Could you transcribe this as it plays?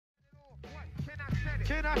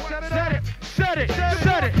Can I shut it Set up? it, set it,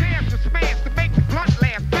 set it. Hands to smash to make the blunt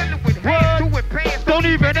last. Fill it with hands to it pants. Don't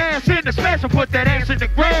even ass in the smash and put that ass in the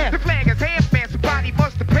grass. The flag is half man, somebody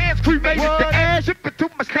must have passed. Cremated the ass. Ship it to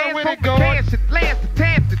my Come stand with from it, the go. cash. It lasts the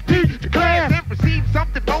task to teach the class class. and receive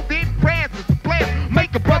something more than brass. It's a blast.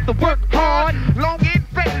 Make a brother work hard. Long and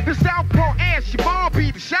fat. The Southpaw ass. Your mom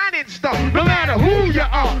be the shining star. No matter who you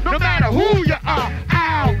are, no matter who you are.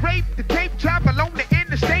 Ow. Rape the tape. Travel on the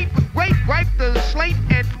interstate. Rape, wipe the slate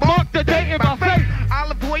and Mark the date in my face. I'll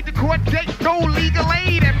avoid the court date. No legal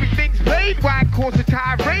aid. Everything's paid. Why cause a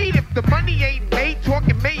tirade if the money ain't made?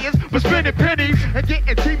 Talking mayors, But spending pennies. and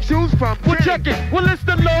getting cheap shoes from Well, Kenny. check it. Well, it's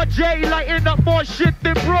the Lord J lighting up more shit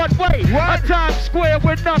than Broadway. What? A Times Square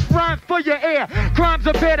with enough rhymes for your ear. Crimes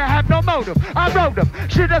appear to have no motive. I wrote them.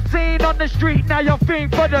 Should have seen on the street. Now you're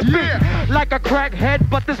fiend for the beat. Like a crackhead,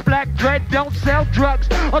 but this black dread don't sell drugs.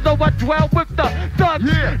 Although I dwell with the thugs.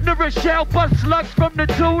 Yeah. The Rochelle bust slugs from the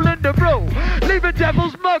tool in the room. Leaving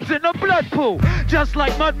devil's mugs in a blood pool. Just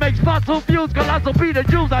like mud makes fossil fuels, colossal be the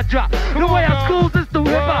jewels I drop. The way I schools is through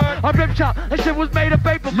hip hop. I rip chop. That shit was made of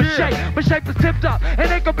paper mache. My shape is tipped up,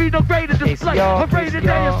 and it could be no greater display. Afraid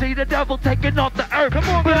today you see the devil taking off the earth.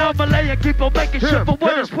 But I'ma lay and keep on making shit for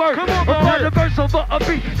what it's worth. Upon the verse over a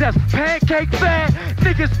beat that's pancake fat.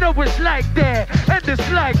 Niggas know it's like that, and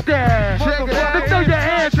it's like that. Check it out. Then throw your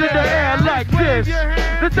hands in the air like this.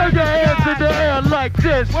 Then throw your hands in the air like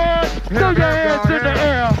this. Throw your hands in the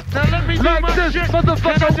air Now let me do like my this, shit.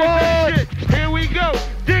 motherfucker. Can I What? do this shit? Here we go.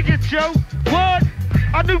 Dig it, Joe. What?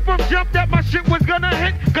 I knew from jump that my shit was gonna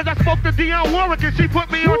hit. Cause I spoke to Dionne Warwick and she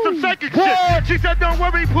put me on some psychic What? shit. She said, don't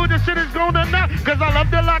worry, Pooh, the shit is gonna knock. Cause I love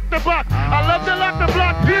to lock the block. I love to lock the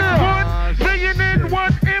block. This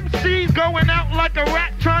 $1,000,001 MCs going out like a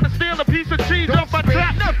rat trying to steal a piece of cheese off my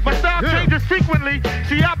trap. My style changes frequently.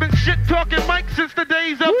 See, I've been shit talking Mike since the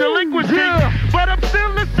days of delinquency. Yeah. But I'm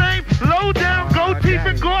still the same. Low down, go deep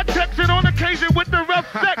in Gore-Tex and on occasion with the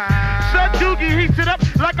rough sex. Son Doogie heats it up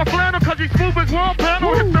like a flannel cause he's smooth as wall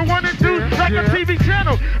panel. Hits the 1 and 2 like a TV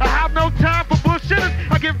channel. I have no time for bullshitters.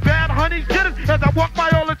 I give bad honeys jitters as I walk by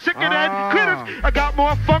all the chicken and critters. I got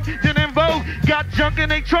more funk than in Vogue. Got junk in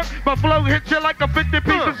they trunk. My flow hits you like a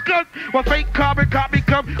 50-piece of skunk. My fake carbon copy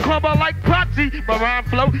come clubber like Potsy. My rhyme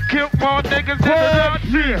flow killed more niggas than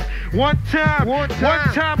the Nazi. One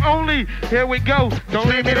time only. Here we go. Don't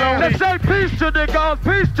leave me lonely. Let's say peace to the gods,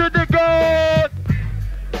 peace to the gods.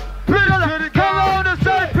 Come on and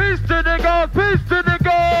say peace to the gods, peace to the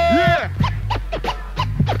gods. Yeah.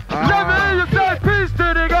 Let me hear you say peace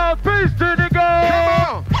to the gods, peace to the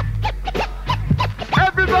gods.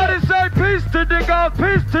 Everybody say peace to the gods,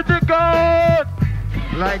 peace to the gods.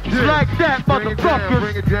 Like It's like that, Bring it down, motherfuckers.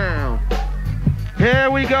 bring it down. Here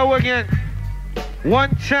we go again.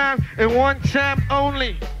 One time and one time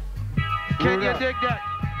only. Can you dig that?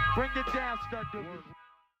 Bring it down, Stud Dude.